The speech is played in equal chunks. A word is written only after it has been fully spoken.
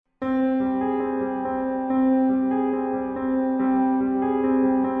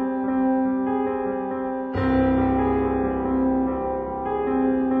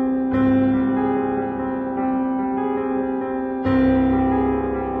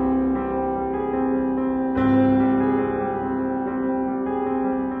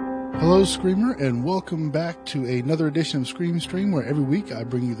Hello, Screamer, and welcome back to another edition of Scream Stream, where every week I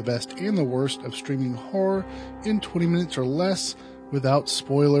bring you the best and the worst of streaming horror in 20 minutes or less without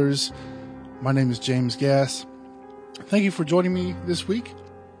spoilers. My name is James Gass. Thank you for joining me this week.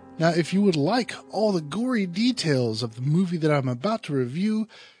 Now, if you would like all the gory details of the movie that I'm about to review,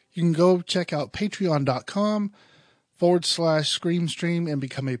 you can go check out patreon.com/ScreamStream and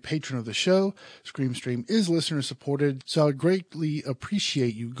become a patron of the show. ScreamStream is listener supported, so I would greatly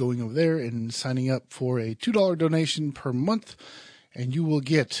appreciate you going over there and signing up for a $2 donation per month, and you will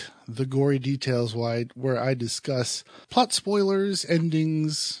get the gory details where I discuss plot spoilers,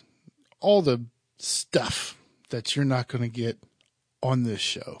 endings, all the stuff that you're not going to get on this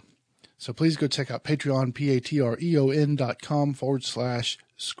show. So please go check out Patreon,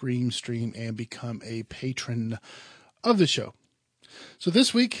 patreon.com/ScreamStream and become a patron of the show. So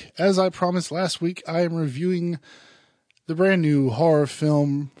this week, as I promised last week, I am reviewing the brand new horror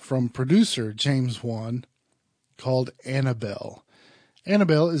film from producer James Wan called Annabelle.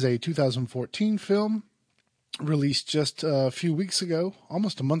 Annabelle is a 2014 film released just a few weeks ago,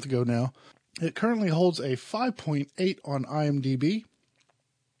 almost a month ago now. It currently holds a 5.8 on IMDb,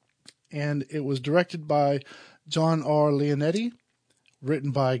 and it was directed by John R. Leonetti,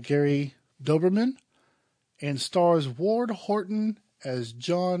 written by Gary Doberman, and stars Ward Horton as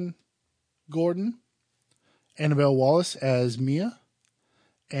John Gordon, Annabelle Wallis as Mia,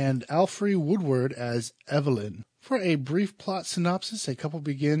 and Alfre Woodward as Evelyn. For a brief plot synopsis, a couple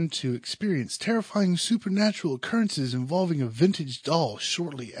begin to experience terrifying supernatural occurrences involving a vintage doll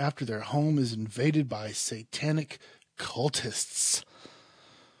shortly after their home is invaded by satanic cultists.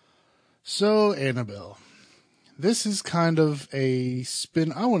 So, Annabelle. This is kind of a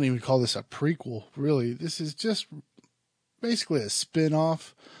spin. I wouldn't even call this a prequel, really. This is just basically a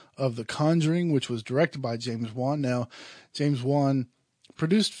spin-off of The Conjuring, which was directed by James Wan. Now, James Wan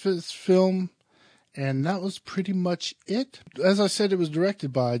produced this film, and that was pretty much it. As I said, it was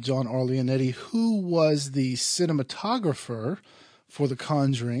directed by John R. Leonetti, who was the cinematographer for The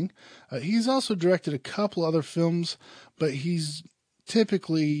Conjuring. He's also directed a couple other films, but he's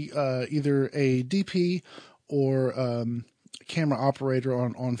typically either a DP or camera operator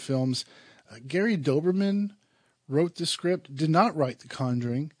on films. Gary Doberman wrote the script, did not write The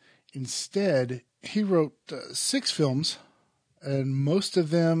Conjuring. Instead, he wrote 6 films, and most of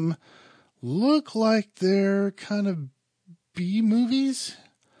them look like they're kind of B movies.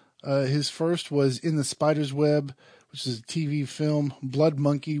 His first was In the Spider's Web, which is a TV film. Blood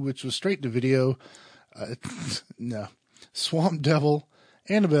Monkey, which was straight to video. No. Swamp Devil.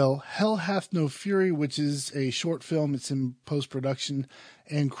 Annabelle, Hell Hath No Fury, which is a short film. It's in post-production.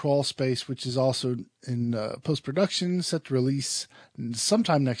 And Crawl Space, which is also in post-production, set to release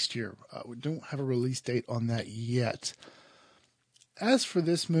sometime next year. We don't have a release date on that yet. As for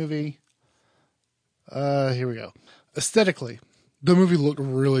this movie, here we go. Aesthetically, the movie looked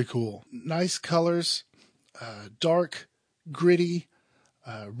really cool. Nice colors, dark, gritty,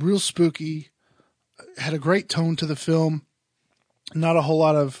 real spooky. Had a great tone to the film. Not a whole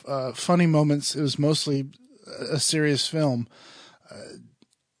lot of funny moments. It was mostly a serious film.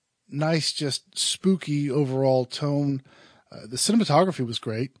 Nice, just spooky overall tone. The cinematography was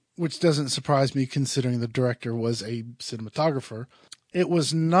great, which doesn't surprise me considering the director was a cinematographer. It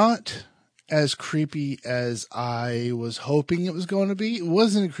was not as creepy as I was hoping it was going to be. It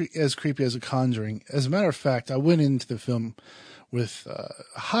wasn't as creepy as The Conjuring. As a matter of fact, I went into the film with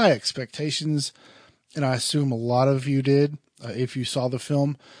high expectations, and I assume a lot of you did. If you saw the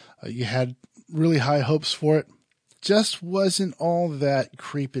film, you had really high hopes for it. Just wasn't all that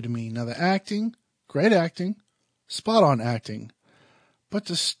creepy to me. Now, the acting, great acting, spot on acting, but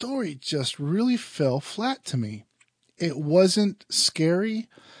the story just really fell flat to me. It wasn't scary.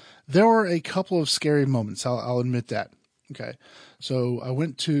 There were a couple of scary moments. I'll admit that. Okay. So I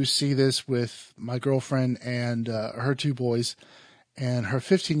went to see this with my girlfriend and her 2 boys and her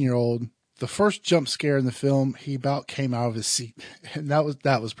 15-year-old. The first jump scare in the film, he about came out of his seat. And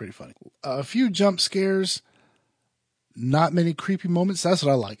that was pretty funny. A few jump scares, not many creepy moments. That's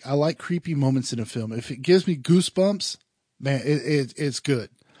what I like. I like creepy moments in a film. If it gives me goosebumps, man, it's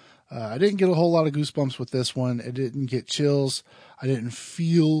good. I didn't get a whole lot of goosebumps with this one. I didn't get chills. I didn't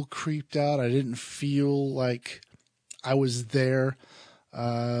feel creeped out. I didn't feel like I was there.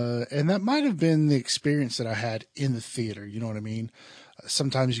 And that might have been the experience that I had in the theater. You know what I mean?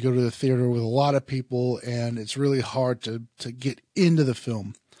 Sometimes you go to the theater with a lot of people and it's really hard to get into the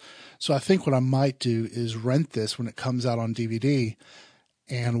film. So I think what I might do is rent this when it comes out on DVD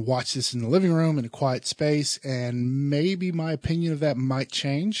and watch this in the living room in a quiet space, and maybe my opinion of that might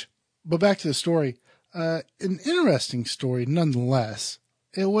change. But back to the story. An interesting story nonetheless.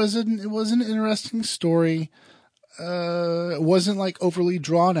 It was an interesting story. It wasn't like overly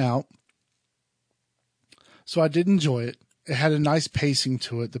drawn out. So I did enjoy it. It had a nice pacing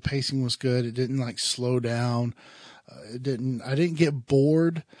to it. The pacing was good. It didn't like slow down. I didn't get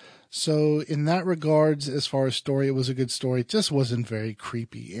bored. So in that regards, as far as story, it was a good story. It just wasn't very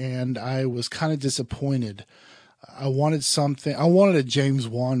creepy. And I was kind of disappointed. I wanted a James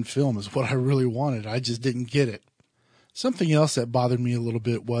Wan film is what I really wanted. I just didn't get it. Something else that bothered me a little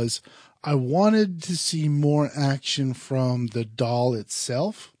bit was I wanted to see more action from the doll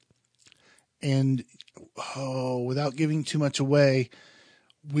itself. And without giving too much away,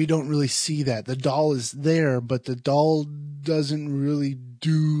 we don't really see that. The doll is there, but the doll doesn't really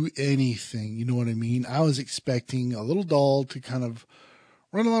do anything. You know what I mean? I was expecting a little doll to kind of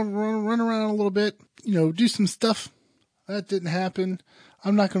run around a little bit, do some stuff. That didn't happen.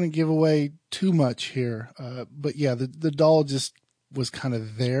 I'm not going to give away too much here. But yeah, the doll just was kind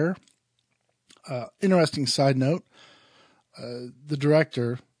of there. Interesting side note. The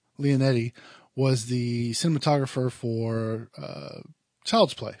director, Leonetti, was the cinematographer for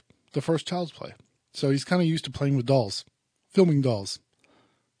Child's Play, the first Child's Play. So he's kind of used to playing with dolls, filming dolls,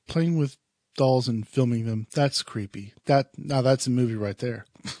 playing with dolls and filming them. That's creepy. Now that's a movie right there.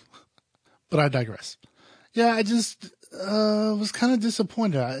 But I digress. Yeah, I just was kind of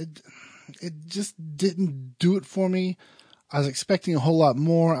disappointed. It just didn't do it for me. I was expecting a whole lot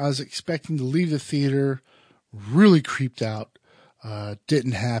more. I was expecting to leave the theater really creeped out.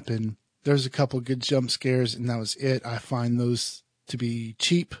 Didn't happen. There's a couple of good jump scares, and that was it. I find those to be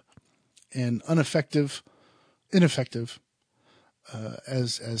cheap and ineffective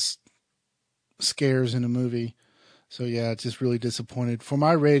as scares in a movie. So yeah, just really disappointed. For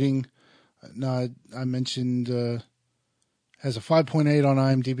my rating, now I mentioned has a 5.8 on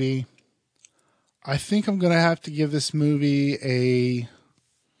IMDb. I think I'm going to have to give this movie a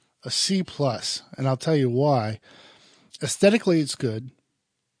C+, and I'll tell you why. Aesthetically, it's good.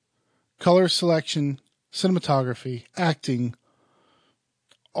 Color selection, cinematography, acting,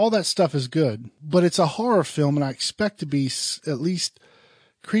 all that stuff is good. But it's a horror film, and I expect to be at least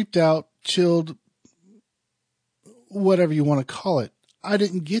creeped out, chilled, whatever you want to call it. I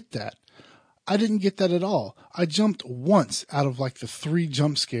didn't get that. I didn't get that at all. I jumped once out of like the 3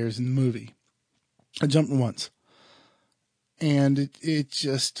 jump scares in the movie. I jumped once. And it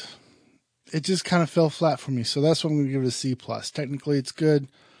just kind of fell flat for me. So that's why I'm going to give it a C+. Technically, it's good.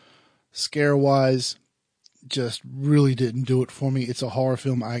 Scare-wise, just really didn't do it for me. It's a horror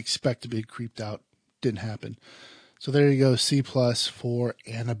film. I expect to be creeped out. Didn't happen. So there you go, C+ for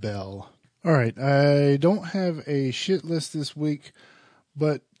Annabelle. All right, I don't have a shit list this week,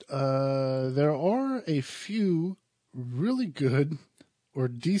 but there are a few really good or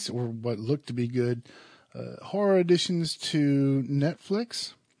decent, or what look to be good, horror additions to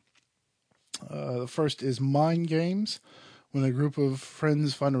Netflix. The first is Mind Games. When a group of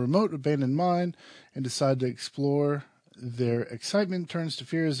friends find a remote, abandoned mine and decide to explore, their excitement turns to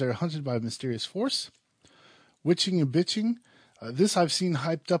fear as they're hunted by a mysterious force. Witching and Bitching. This I've seen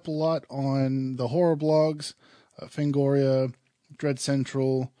hyped up a lot on the horror blogs. Fangoria, Dread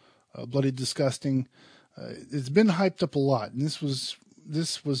Central, Bloody Disgusting. It's been hyped up a lot. And this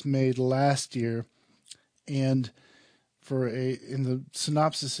was made last year. And in the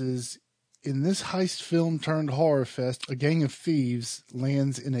synopsis is, in this heist film turned horror fest, a gang of thieves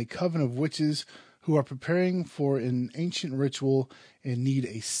lands in a coven of witches who are preparing for an ancient ritual and need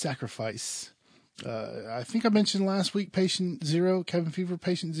a sacrifice. I think I mentioned last week Patient Zero, Cabin Fever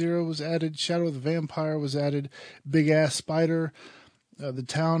Patient Zero was added, Shadow of the Vampire was added, Big Ass Spider, the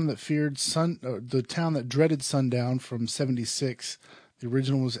town that dreaded sundown from 1976, the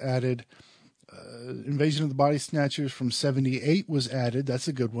original was added. Invasion of the Body Snatchers from 1978 was added. That's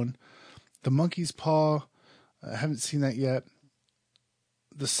a good one. The Monkey's Paw, I haven't seen that yet.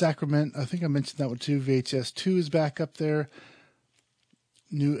 The Sacrament, I think I mentioned that one too. VHS 2 is back up there.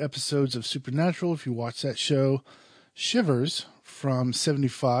 New episodes of Supernatural, if you watch that show. Shivers from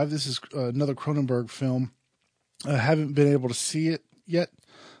 1975. This is another Cronenberg film. I haven't been able to see it yet,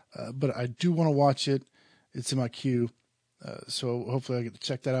 but I do want to watch it. It's in my queue. So hopefully I get to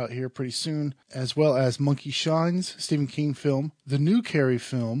check that out here pretty soon, as well as Monkey Shines, Stephen King film, the new Carrie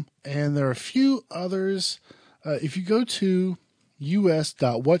film, and there are a few others. If you go to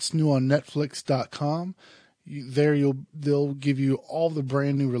us.whatsnewonnetflix.com, they'll give you all the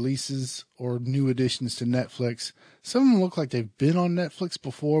brand new releases or new additions to Netflix. Some of them look like they've been on Netflix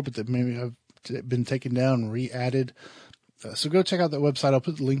before, but they maybe have been taken down and re-added. So go check out that website. I'll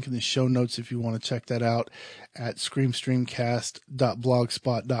put the link in the show notes if you want to check that out at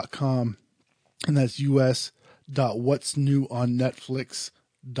screamstreamcast.blogspot.com. And that's us.whatsnewonnetflix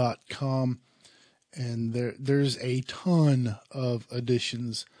gmail.com. And there's a ton of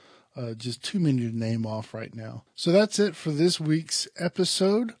editions, just too many to name off right now. So that's it for this week's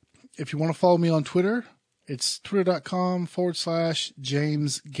episode. If you want to follow me on Twitter, it's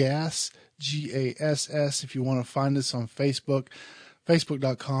twitter.com/James Gass, Gass. If you want to find us on Facebook,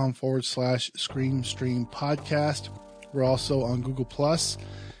 facebook.com/Scream Stream Podcast. We're also on Google+.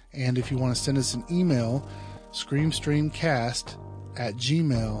 And if you want to send us an email,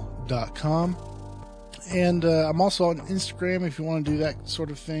 screamstreamcast@gmail.com. And I'm also on Instagram if you want to do that sort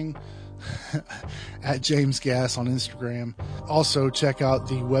of thing, at James Gass on Instagram. Also, check out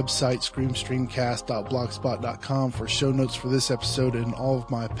the website screamstreamcast.blogspot.com for show notes for this episode and all of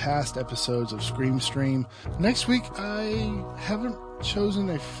my past episodes of Scream Stream. Next week, I haven't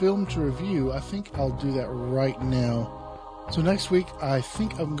chosen a film to review. I think I'll do that right now. So next week, I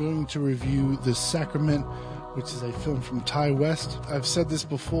think I'm going to review The Sacrament, which is a film from Ty West. I've said this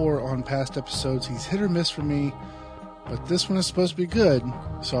before on past episodes. He's hit or miss for me, but this one is supposed to be good.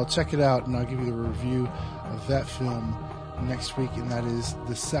 So I'll check it out, and I'll give you the review of that film next week, and that is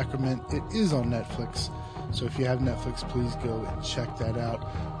The Sacrament. It is on Netflix, so if you have Netflix, please go and check that out.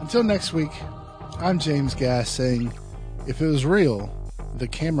 Until next week, I'm James Gass saying, if it was real, the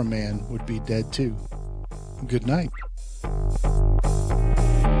cameraman would be dead too. Good night.